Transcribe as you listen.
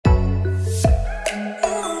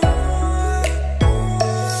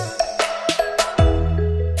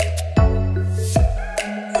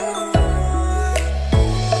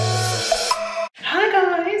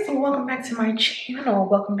channel.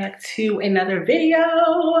 Welcome back to another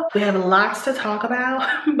video. We have lots to talk about,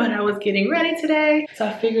 but I was getting ready today, so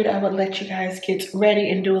I figured I would let you guys get ready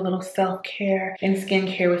and do a little self-care and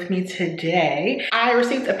skincare with me today. I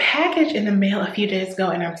received a package in the mail a few days ago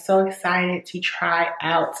and I'm so excited to try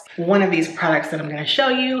out one of these products that I'm going to show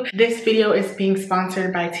you. This video is being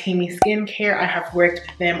sponsored by Teami Skincare. I have worked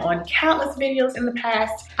with them on countless videos in the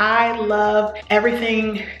past. I love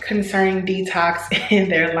everything concerning detox in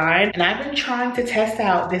their line, and I've been trying to test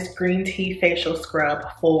out this green tea facial scrub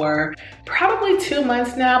for probably 2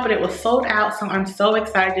 months now, but it was sold out, so I'm so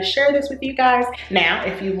excited to share this with you guys. Now,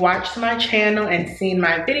 if you've watched my channel and seen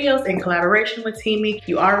my videos in collaboration with Teami,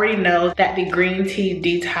 you already know that the green tea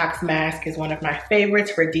detox mask is one of my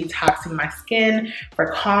favorites for detoxing my skin, for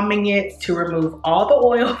calming it, to remove all the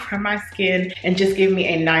oil from my skin and just give me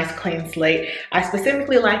a nice clean slate. I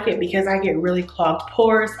specifically like it because I get really clogged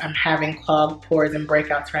pores. I'm having clogged pores and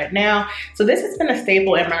breakouts right now. So this has been a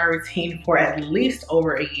staple in my routine for at least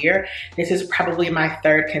over a year. This is probably my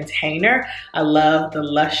third container. I love the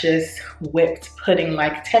luscious whipped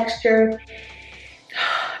pudding-like texture.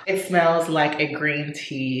 It smells like a green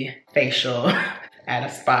tea facial at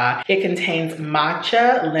a spa. It contains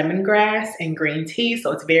matcha, lemongrass, and green tea,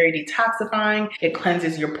 so it's very detoxifying. It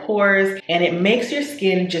cleanses your pores and it makes your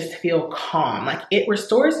skin just feel calm. Like, it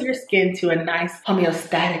restores your skin to a nice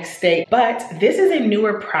homeostatic state. But this is a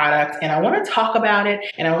newer product and I want to talk about it,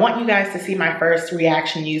 and I want you guys to see my first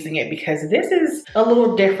reaction using it, because this is a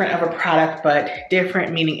little different of a product, but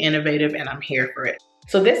different meaning innovative, and I'm here for it.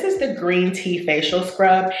 So this is the green tea facial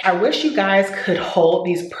scrub. I wish you guys could hold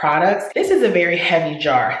these products. This is a very heavy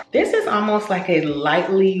jar. This is almost like a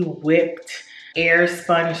lightly whipped air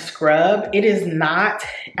sponge scrub. It is not,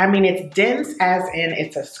 I mean, it's dense as in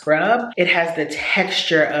it's a scrub. It has the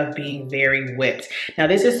texture of being very whipped. Now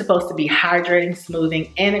this is supposed to be hydrating,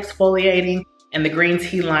 smoothing, and exfoliating. And the green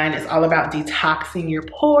tea line is all about detoxing your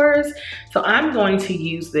pores. So I'm going to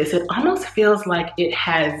use this. It almost feels like it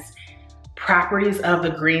has properties of the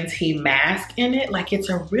green tea mask in it. Like, it's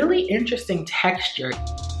a really interesting texture.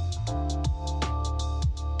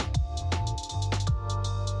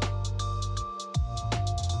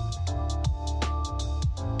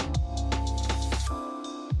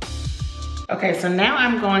 Okay, so now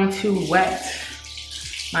I'm going to wet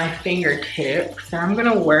my fingertips and I'm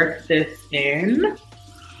gonna work this in.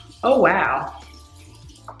 Oh wow.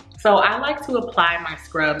 So I like to apply my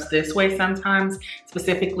scrubs this way sometimes,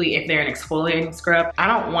 specifically if they're an exfoliating scrub. I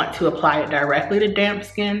don't want to apply it directly to damp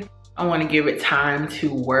skin. I want to give it time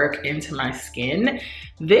to work into my skin.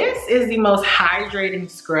 This is the most hydrating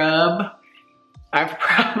scrub I've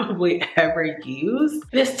probably ever used.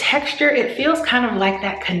 This texture, it feels kind of like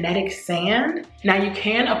that kinetic sand. Now you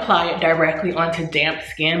can apply it directly onto damp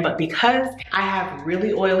skin, but because I have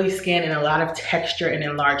really oily skin and a lot of texture and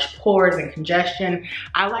enlarged pores and congestion,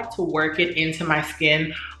 I like to work it into my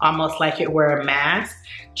skin almost like it were a mask,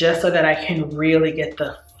 just so that I can really get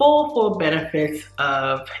the full benefits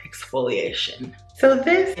of exfoliation. So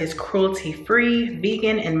this is cruelty-free,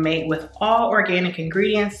 vegan, and made with all organic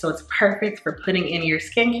ingredients, so it's perfect for putting in your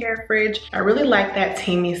skincare fridge. I really like that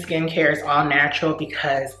Teami skincare is all natural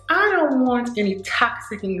because I don't want any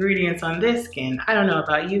toxic ingredients on this skin. I don't know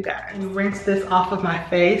about you guys. Rinse this off of my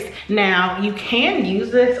face. Now, you can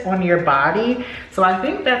use this on your body, so I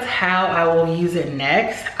think that's how I will use it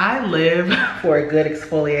next. I live for a good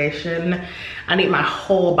exfoliation. I need my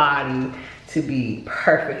whole body to be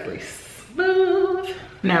perfectly smooth.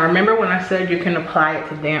 Now remember when I said you can apply it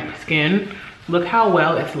to damp skin? Look how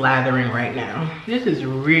well it's lathering right now. This is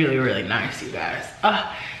really nice, you guys.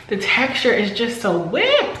 The texture is just so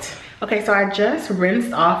whipped. Okay, so I just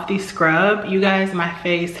rinsed off the scrub. You guys, my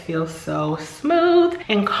face feels so smooth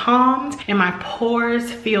and calmed, and my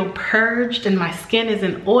pores feel purged, and my skin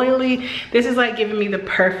isn't oily. This is like giving me the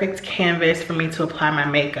perfect canvas for me to apply my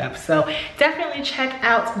makeup. So definitely check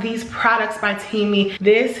out these products by Teami.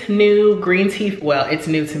 This new green tea, well, it's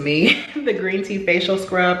new to me. The green tea facial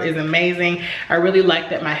scrub is amazing. I really like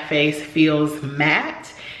that my face feels matte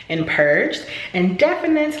and purged, and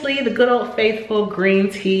definitely the good old faithful green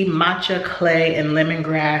tea, matcha, clay, and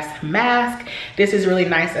lemongrass mask. This is really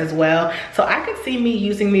nice as well. So I could see me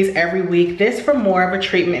using these every week. This for more of a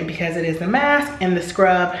treatment because it is a mask, and the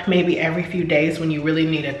scrub maybe every few days when you really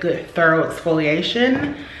need a good thorough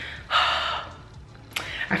exfoliation.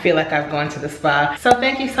 I feel like I've gone to the spa. So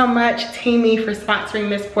thank you so much, Teami, for sponsoring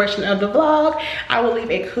this portion of the vlog. I will leave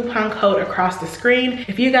a coupon code across the screen.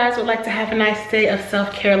 If you guys would like to have a nice day of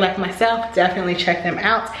self-care like myself, definitely check them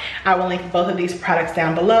out. I will link both of these products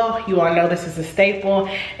down below. You all know this is a staple,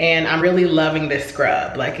 and I'm really loving this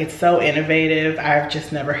scrub. Like, it's so innovative. I've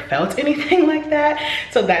just never felt anything like that.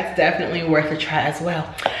 So that's definitely worth a try as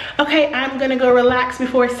well. Okay, I'm gonna go relax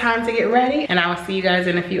before it's time to get ready, and I will see you guys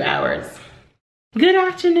in a few hours. Good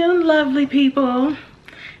afternoon, lovely people.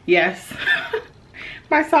 Yes,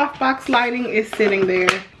 my softbox lighting is sitting there.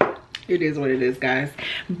 It is what it is, guys.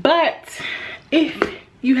 But if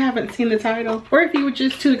you haven't seen the title, or if you were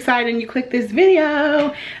just too excited and you clicked this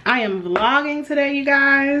video, I am vlogging today, you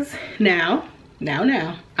guys. Now,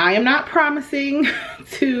 I am not promising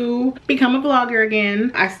to become a vlogger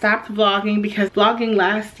again. I stopped vlogging because vlogging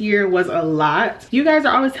last year was a lot. You guys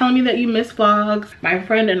are always telling me that you miss vlogs. My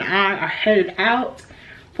friend and I are headed out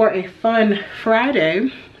for a fun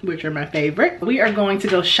Friday, which are my favorite. We are going to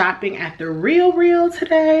go shopping at the Real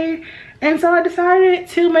today. And so I decided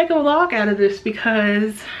to make a vlog out of this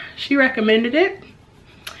because she recommended it.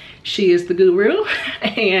 She is the guru,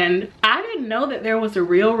 and I didn't know that there was a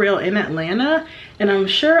Real in Atlanta, and I'm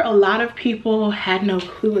sure a lot of people had no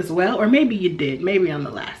clue as well, or maybe you did. Maybe I'm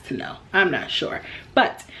the last to know. I'm not sure.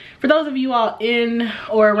 But for those of you all in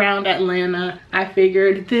or around Atlanta, I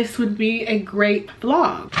figured this would be a great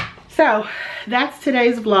vlog. So that's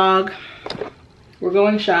today's vlog. We're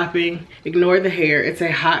going shopping. Ignore the hair, it's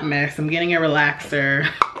a hot mess. I'm getting a relaxer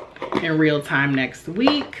in real time next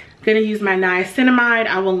week. Gonna use my niacinamide.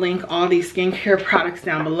 I will link all these skincare products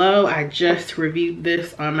down below. I just reviewed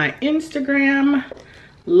this on my Instagram.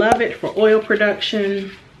 Love it for oil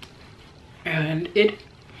production. And it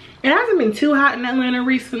hasn't been too hot in Atlanta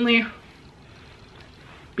recently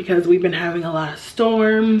because we've been having a lot of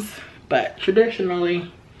storms, but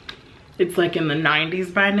traditionally it's like in the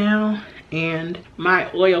 90s by now, and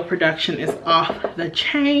my oil production is off the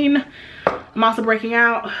chain. I'm also breaking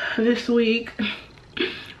out this week.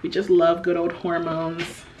 We just love good old hormones.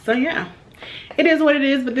 So yeah, it is what it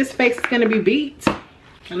is, but this face is gonna be beat.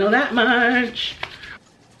 I know that much.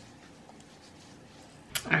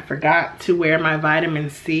 I forgot to wear my vitamin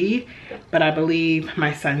C, but I believe my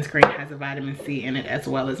sunscreen has a vitamin C in it, as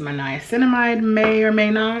well as my niacinamide may or may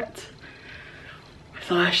not.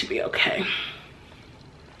 So I should be okay.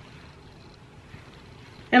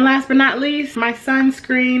 And last but not least, my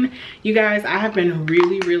sunscreen. You guys, I have been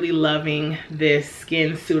really loving this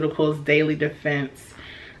SkinCeuticals Daily Defense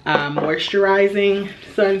moisturizing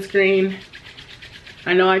sunscreen.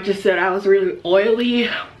 I know I just said I was really oily,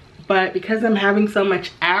 but because I'm having so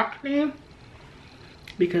much acne,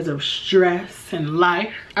 because of stress and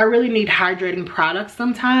life, I really need hydrating products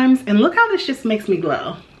sometimes. And look how this just makes me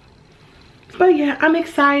glow. But yeah, I'm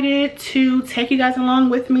excited to take you guys along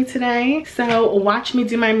with me today. So watch me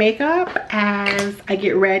do my makeup as I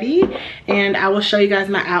get ready, and I will show you guys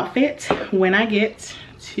my outfit when I get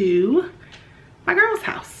to my girl's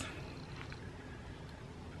house.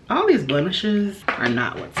 All these blemishes are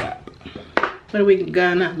not what's up. What are we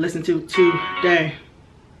gonna listen to today?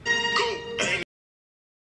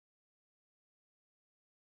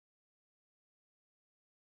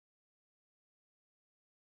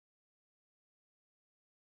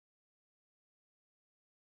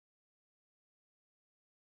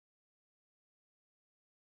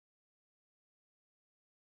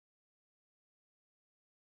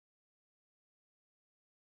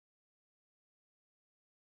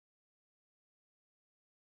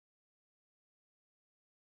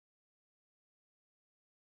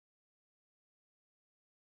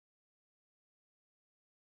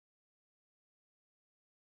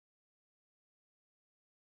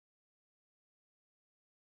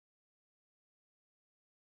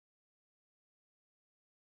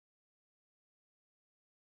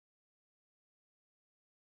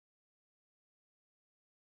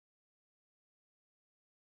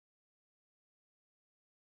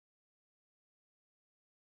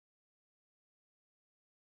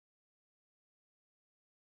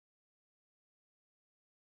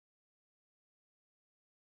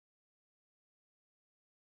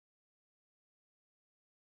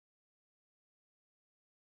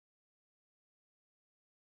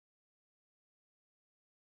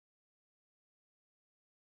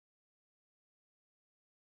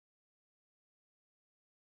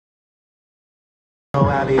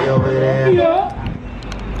 I'll be over there. Yeah.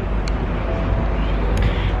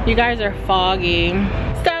 You guys are foggy.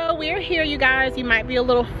 So we're here, you guys. You might be a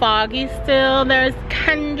little foggy still. There's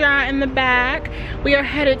Kendra in the back. We are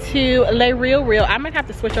headed to Real. I might have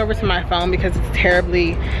to switch over to my phone because it's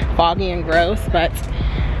terribly foggy and gross, but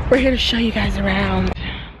We're here to show you guys around.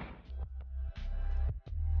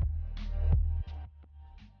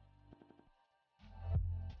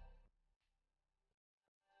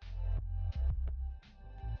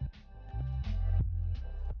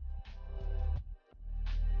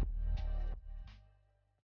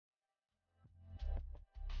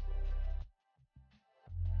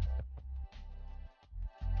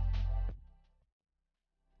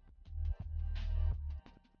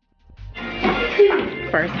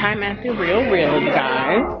 First time at the Real, you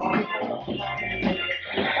guys.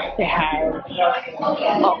 They have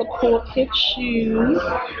all the cool kid shoes.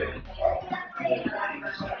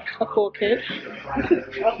 A cool kid.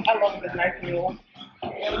 I love this nice mule.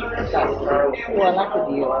 Well, I like the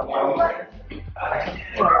view of it.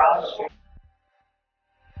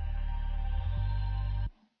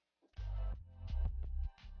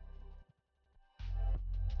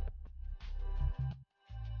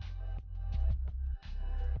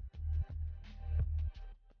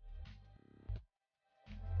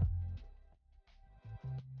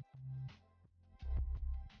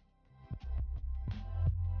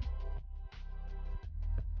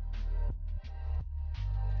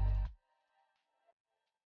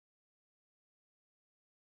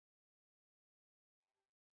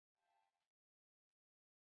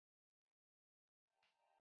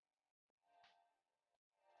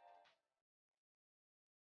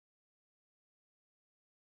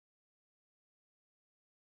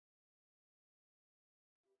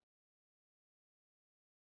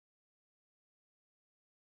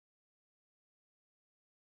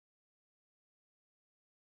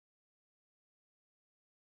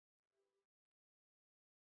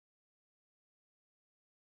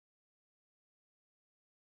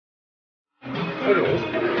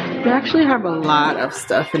 They actually have a lot of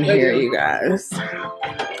stuff in here, you guys. They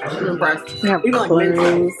have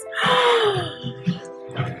clothes.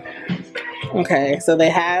 Okay, so they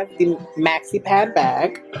have the maxi pad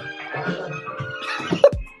bag.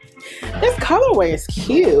 This colorway is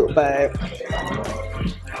cute, but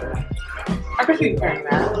I could see you carrying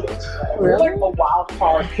that. You're like a wild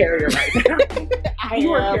card carrier right now.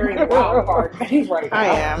 You are carrying a wild card thing right now. I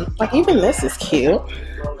am. Like, even this is cute.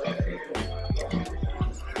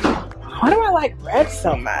 Why do I like red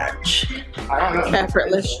so much? I don't know.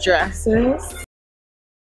 Effortless dresses.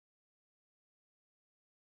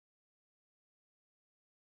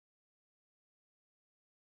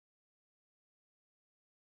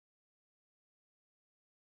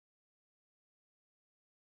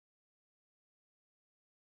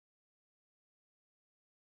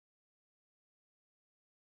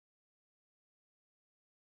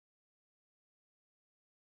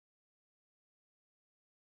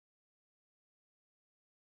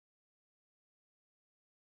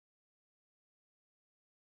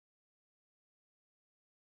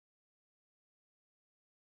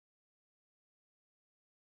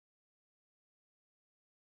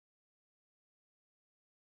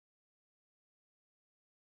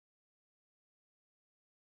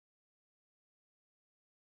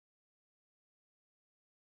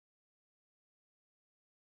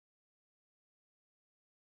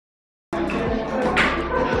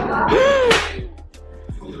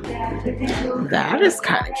 That is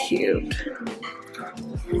kind of cute.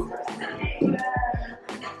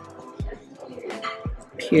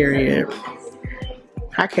 Period.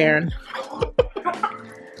 Hi, Karen.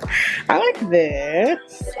 I like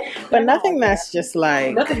this, but nothing that's just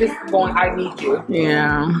like... Nothing just going, I need you.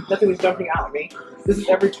 Yeah. Nothing is jumping out at me. This is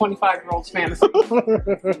every 25-year-old's fantasy.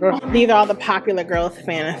 These are all the popular girls'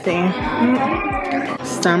 fantasy.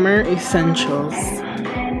 Summer essentials.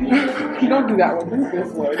 You don't do that one. Do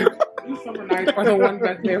this one. These summer nights are the ones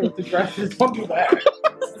that's there with the dresses. Don't do that.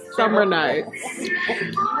 Summer nights.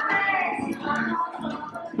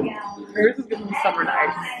 Yours is giving me summer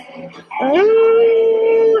nights.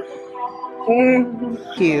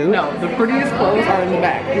 Cute. No, the prettiest clothes are in the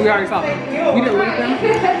back. We already saw them. You didn't look at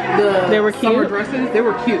them? They were cute? Summer dresses, they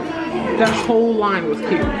were cute. That whole line was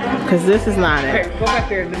cute. Because this is not it. Okay, go back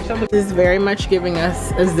there and then show them. This is very much giving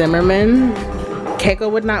us a Zimmerman. Keiko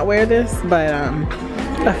would not wear this, but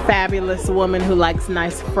a fabulous woman who likes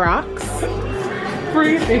nice frocks.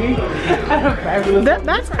 Freezing.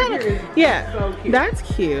 That's kind of, yeah, so cute. That's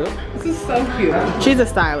cute. This is so cute. She's a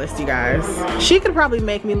stylist, you guys. She could probably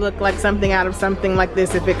make me look like something out of something like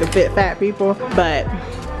this if it could fit fat people, but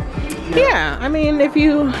yeah, I mean, if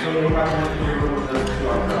you,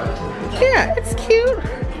 yeah, it's cute.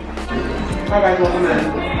 But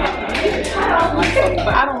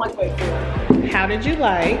I don't like that too. How did you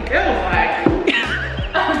like? It was like,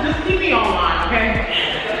 just keep me online, okay?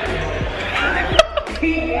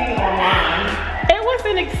 Keep me online. It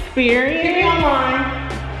wasn't experience. Online.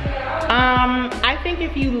 I think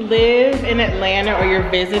if you live in Atlanta or you're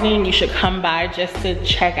visiting, you should come by just to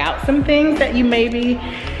check out some things that you maybe.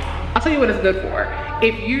 I'll tell you what it's good for.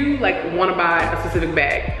 If you like want to buy a specific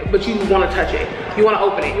bag, but you want to touch it, you want to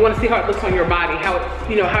open it, you want to see how it looks on your body, how it,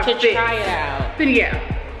 you know, how it fits. To try it out. Then yeah,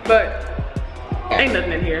 but ain't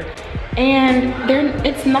nothing in here. And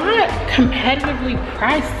it's not competitively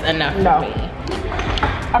priced enough for me.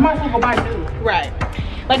 I might as well go buy new. Right.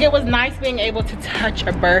 Like it was nice being able to touch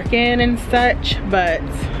a Birkin and such, but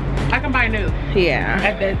I can buy new. Yeah.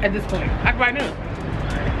 At this point, I can buy new.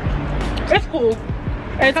 It's cool.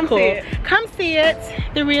 It's Come cool. see it. Come see it.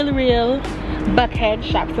 The real Buckhead.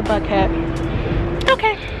 Shop for Buckhead.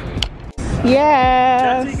 Okay.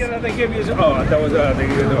 Yes. Oh, that was the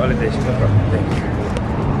holiday. Thank you.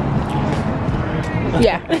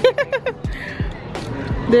 Yeah.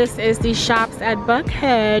 This is the shops at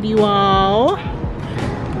Buckhead, you all.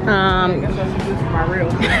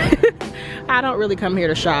 I don't really come here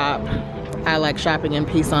to shop. I like shopping in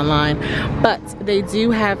peace online, but they do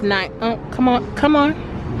have come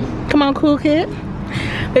on, cool kid.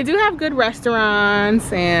 They do have good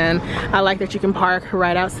restaurants, and I like that you can park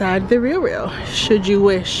right outside the Real should you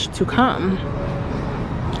wish to come.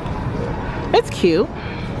 It's cute.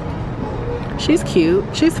 She's cute.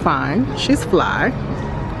 She's fine. She's fly.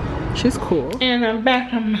 She's cool. And I'm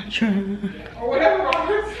back on my truck.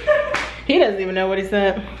 He doesn't even know what he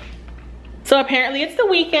said. So apparently it's the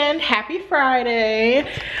weekend. Happy Friday.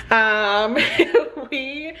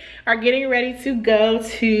 We are getting ready to go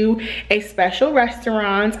to a special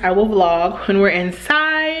restaurant. I will vlog when we're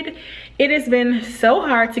inside. It has been so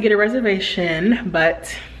hard to get a reservation,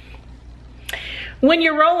 but when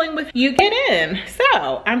you're rolling with, you get in.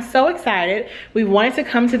 So I'm so excited. We wanted to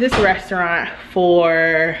come to this restaurant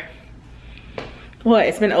for what,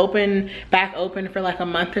 it's been back open for like a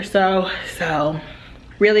month or so. So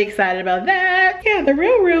really excited about that. Yeah, the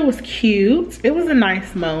Real was cute. It was a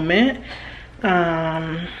nice moment.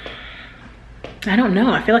 I don't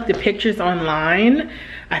know, I feel like the pictures online,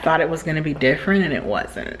 I thought it was gonna be different and it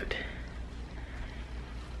wasn't.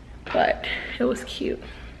 But it was cute.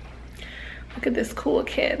 Look at this cool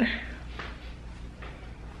kid.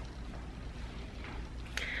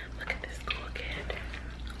 Look at this cool kid.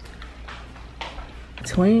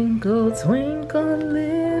 Twinkle, twinkle,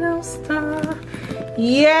 little star.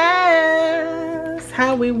 Yes,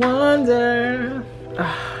 how we wonder.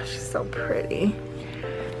 Oh, she's so pretty.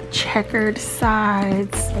 The checkered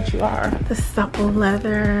sides. What you are. The supple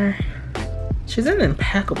leather. She's in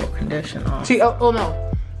impeccable condition. Oh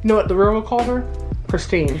no. You know what the Real called her?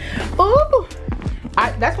 Pristine. Oh,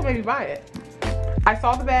 that's what made me buy it. I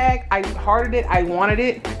saw the bag, I hearted it, I wanted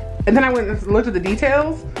it, and then I went and looked at the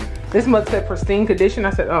details. This mug said pristine condition.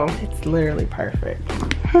 I said, oh, it's literally perfect.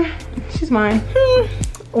 She's mine.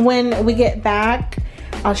 When we get back,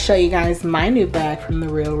 I'll show you guys my new bag from the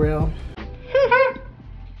Real.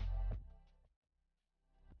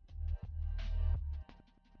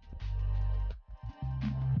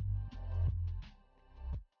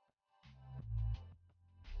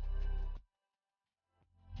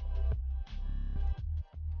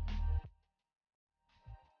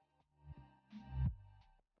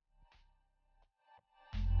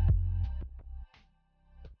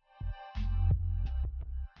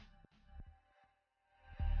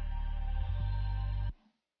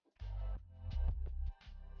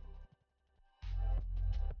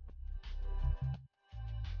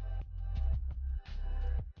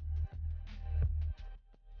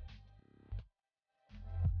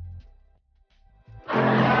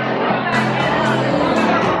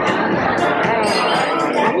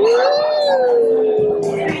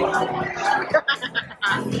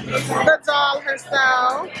 The doll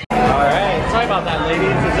herself. Alright, sorry about that, ladies.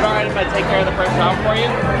 Is it alright if I take care of the first round for you?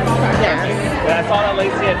 Yes. And I saw that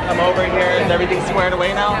Lacey had come over here. Is everything squared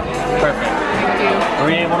away now? Perfect. Thank you. Were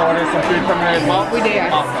we able to order some food from her as well? We did.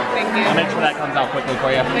 Awesome. Thank you. I'll make sure that comes out quickly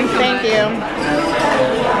for you. Thank you.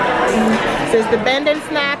 This is the Bend and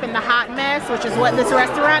Snap and the Hot Mess, which is what this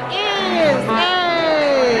restaurant is.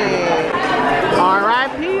 Yay!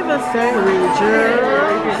 R.I.P. the St.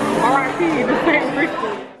 Regis. R.I.P. the St. Regis.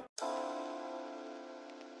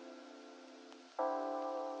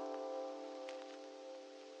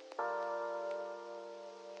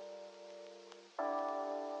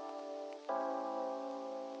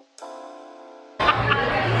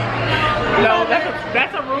 No,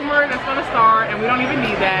 that's a rumor that's gonna start, and we don't even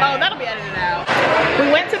need that. Oh, that'll be edited out. We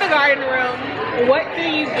went to the garden room. What do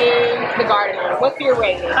you give the garden room? What's your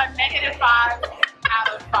rating? A -5 out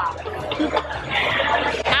of 5.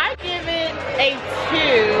 I give it a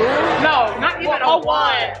 2. No, not even a 1.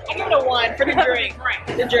 I give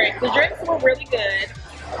The drinks were really good.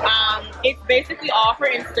 It's basically all for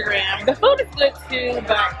Instagram. The food is good too,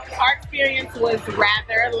 but our experience was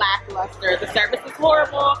rather lackluster. The service was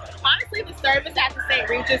horrible. Honestly, the service at the St.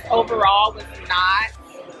 Regis overall was not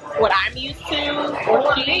what I'm used to.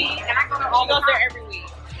 She goes there every week.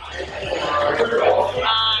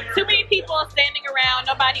 Too many people standing around,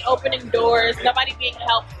 nobody opening doors, nobody being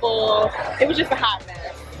helpful. It was just a hot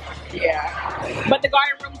mess. Yeah. But the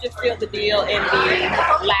garden room just sealed the deal in the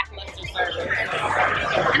lackluster service.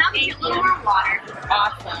 And I'll get you a little more water.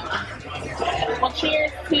 Awesome. Well,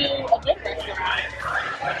 cheers to a good restaurant.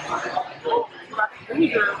 Okay.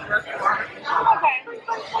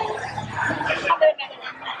 I'll do another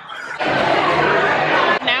one.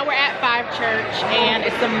 Now we're at Five Church, and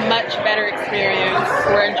it's a much better experience.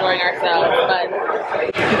 We're enjoying ourselves, but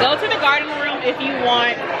go to the garden room if you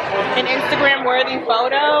want an Instagram-worthy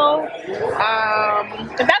photo.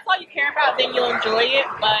 If that's all you care about, then you'll enjoy it,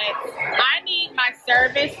 but I need my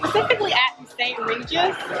service, specifically at the St.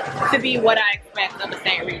 Regis, to be what I expect of the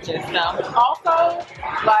St. Regis. So, Also,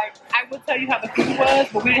 like, I would tell you how the food was,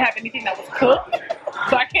 but we didn't have anything that was cooked.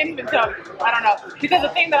 So I can't even tell you. I don't know. Because the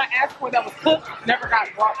thing that I asked for that was cooked never got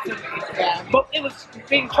brought to me. Yeah. But it was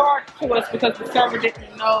being charged to us because the server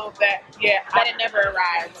didn't know that, that it never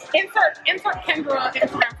arrived. Insert Kendra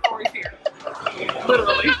Instagram stories here.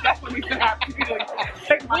 Literally. That's what needs to happen. We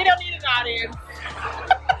don't need an audience.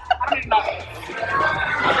 I don't need an audience.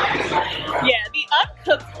 Yeah, the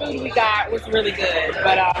uncooked food we got was really good,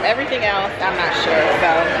 but everything else, I'm not sure.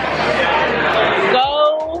 So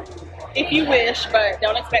go if you wish, but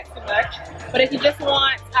don't expect too much. But if you just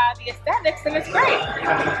want the aesthetics, then it's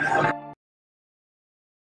great.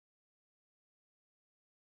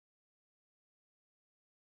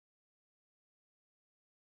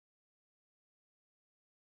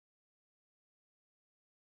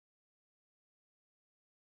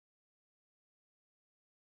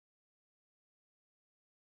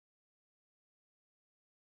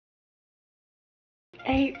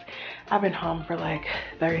 8. I've been home for like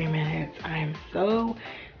 30 minutes. I am so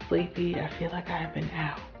sleepy. I feel like I've been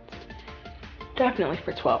out definitely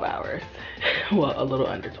for 12 hours. Well, a little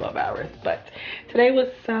under 12 hours, but today was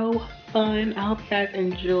so fun. I hope you guys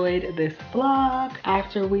enjoyed this vlog.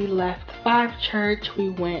 After we left Five Church, we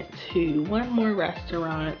went to one more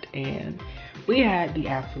restaurant and we had the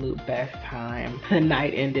absolute best time. The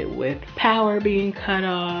night ended with power being cut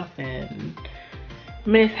off and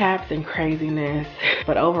mishaps and craziness,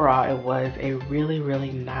 but overall it was a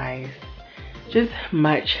really nice, just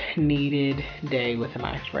much needed day with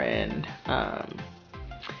my friend.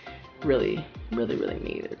 Really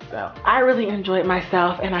needed. So I really enjoyed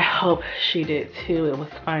myself and I hope she did too. It was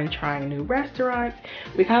fun trying new restaurants.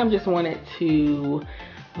 We kind of just wanted to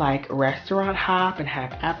like restaurant hop and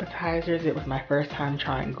have appetizers. It was my first time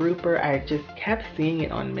trying grouper. I just kept seeing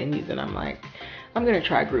it on menus and I'm like, I'm gonna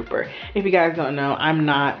try grouper. If you guys don't know, I'm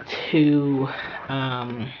not too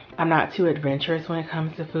adventurous when it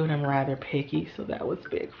comes to food. I'm rather picky, so that was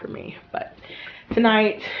big for me. But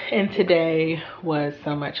tonight and today was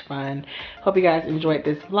so much fun. Hope you guys enjoyed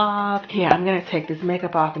this vlog. Yeah, I'm gonna take this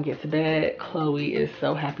makeup off and get to bed. Chloe is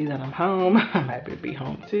so happy that I'm home. I'm happy to be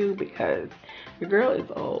home too because the girl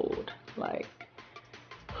is old. Like,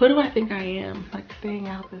 who do I think I am? Like, staying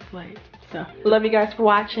out this late. So, love you guys for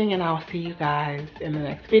watching and I'll see you guys in the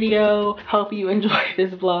next video. Hope you enjoyed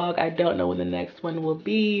this vlog. I don't know when the next one will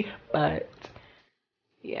be, but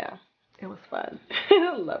yeah, it was fun.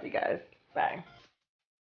 Love you guys. Bye.